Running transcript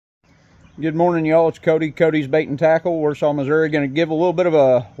Good morning, y'all. It's Cody's Bait and Tackle, Warsaw, Missouri. Going to give a little bit of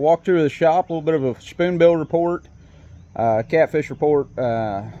a walkthrough of the shop, a little bit of a spoonbill report, catfish report.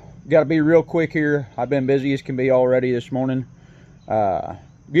 Got to be real quick here. I've been busy as can be already this morning.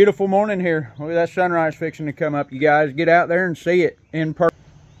 Beautiful morning here. Look at that sunrise fixing to come up. You guys get out there and see it in person.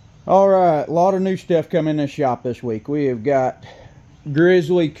 All right, a lot of new stuff coming in this shop this week. We have got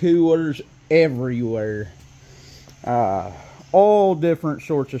grizzly coolers everywhere. All different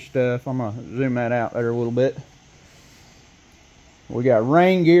sorts of stuff. I'm gonna zoom that out there a little bit. We got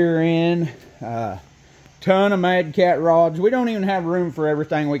rain gear in, ton of Mad Cat rods. We don't even have room for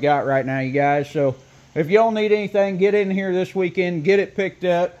everything we got right now, you guys. So if y'all need anything, get in here this weekend, get it picked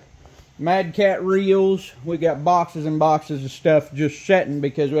up. Mad Cat reels. We got boxes and boxes of stuff just setting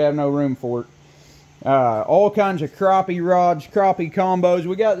because we have no room for it. All kinds of crappie rods, crappie combos.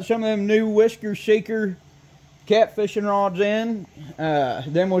 We got some of them new Whisker Seeker catfishing rods in.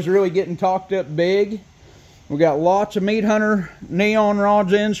 Them was really getting talked up big. We got lots of Meat Hunter neon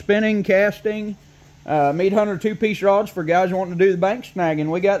rods in, spinning, casting. Meat Hunter 2-piece rods for guys wanting to do the bank snagging.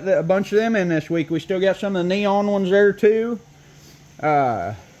 We got a bunch of them in this week. We still got some of the neon ones there too. We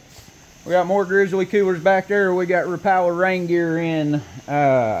got more grizzly coolers back there. We got Rapala rain gear in.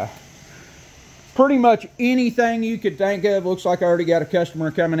 Pretty much anything you could think of. Looks like I already got a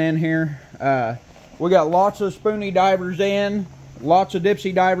customer coming in here. We got lots of spoony divers in, lots of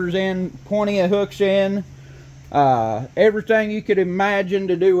dipsy divers in, plenty of hooks in. Everything you could imagine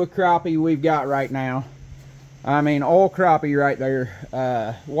to do with crappie we've got right now. I mean, all crappie right there.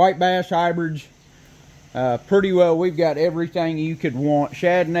 White bass hybrids. Pretty well, we've got everything you could want.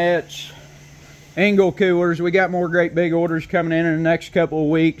 Shad nets, angle coolers. We got more great big orders coming in the next couple of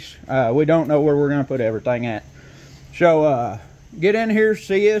weeks. We don't know where we're going to put everything at. So, get in here,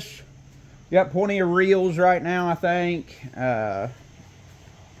 see us. Got plenty of reels right now, I think. Got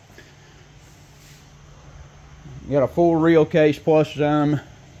a full reel case plus some.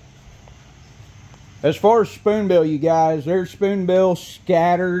 As far as spoonbill, you guys, there's spoonbill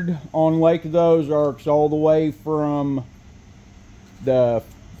scattered on Lake of the Ozarks all the way from the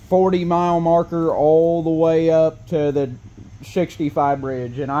 40-mile marker all the way up to the 65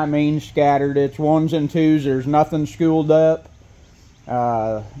 bridge. And I mean scattered. It's ones and twos. There's nothing schooled up.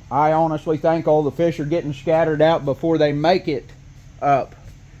 I honestly think all the fish are getting scattered out before they make it up.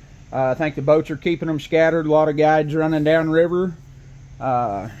 I think the boats are keeping them scattered. A lot of guides running down river.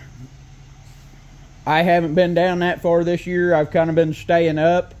 I haven't been down that far this year. I've kind of been staying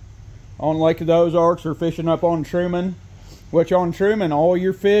up on Lake of the Ozarks or fishing up on Truman. Which on Truman, all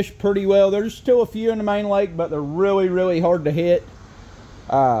your fish pretty well. There's still a few in the main lake, but they're really, really hard to hit.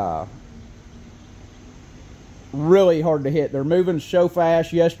 Really hard to hit. They're moving so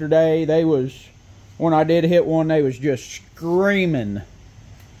fast. Yesterday when I did hit one, they was just screaming.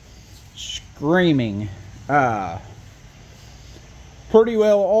 Pretty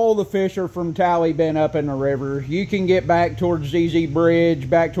well all the fish are from Tally Bend up in the river. You can get back towards ZZ Bridge,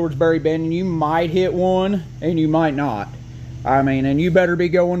 back towards Berry Bend, and you might hit one and you might not. I mean, and you better be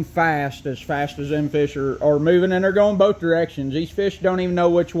going fast as them fish are moving, and they're going both directions. These fish don't even know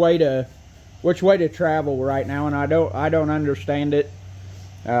which way to travel right now, and I don't understand it.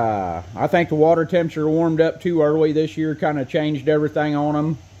 I think the water temperature warmed up too early this year, kind of changed everything on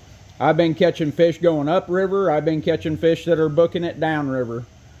them. I've been catching fish going upriver. I've been catching fish that are booking it downriver.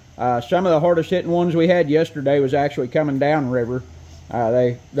 Some of the hardest hitting ones we had yesterday was actually coming downriver.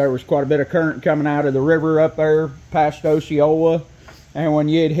 There was quite a bit of current coming out of the river up there past Osceola, and when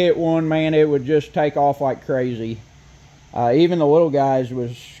you'd hit one, man, it would just take off like crazy. Even the little guys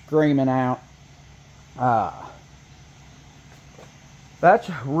was screaming out. That's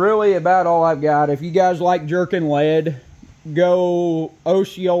really about all I've got. If you guys like jerking lead, go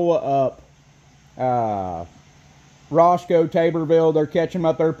Osceola up. Roscoe, Taborville, they're catching them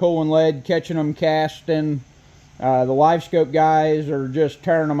up there pulling lead, catching them casting. The live scope guys are just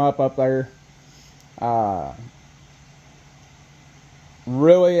tearing them up there.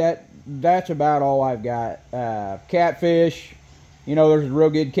 Really, that's about all I've got. Catfish. You know, there's a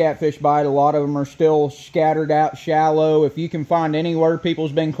real good catfish bite. A lot of them are still scattered out shallow. If you can find anywhere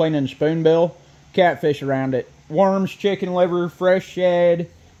people's been cleaning spoonbill, catfish around it. Worms, chicken liver, fresh shad,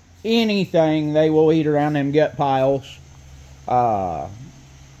 anything they will eat around them gut piles. As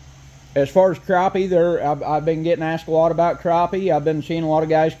far as crappie, I've been getting asked a lot about crappie. I've been seeing a lot of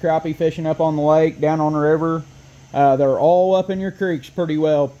guys crappie fishing up on the lake, down on the river. They're all up in your creeks pretty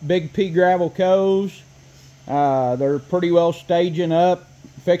well. Big pea gravel coves. They're pretty well staging up,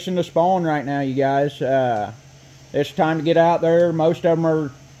 fixing to spawn right now, you guys. It's time to get out there. Most of them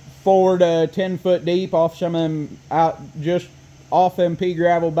are 4 to 10 foot deep off some of them out just off them pea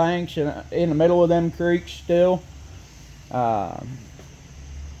gravel banks and in the middle of them creeks still. That's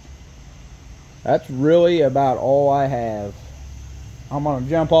really about all I have. I'm gonna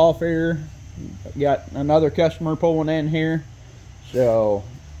jump off here. Got another customer pulling in here. So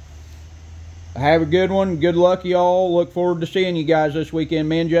have a good one. Good luck, y'all. Look forward to seeing you guys this weekend.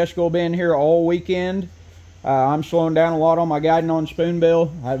 Me and Jessica will be in here all weekend. I'm slowing down a lot on my guiding on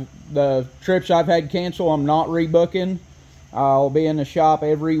spoonbill. The trips I've had cancel, I'm not rebooking. I'll be in the shop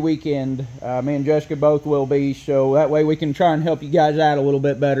every weekend. Me and Jessica both will be, so that way we can try and help you guys out a little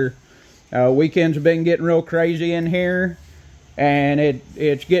bit better. Weekends have been getting real crazy in here, and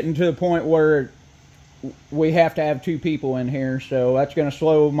it's getting to the point where we have to have 2 people in here, so that's going to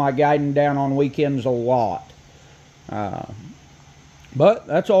slow my guiding down on weekends a lot. But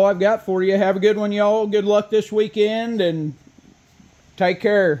that's all I've got for you. Have a good one, y'all. Good luck this weekend, and take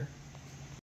care.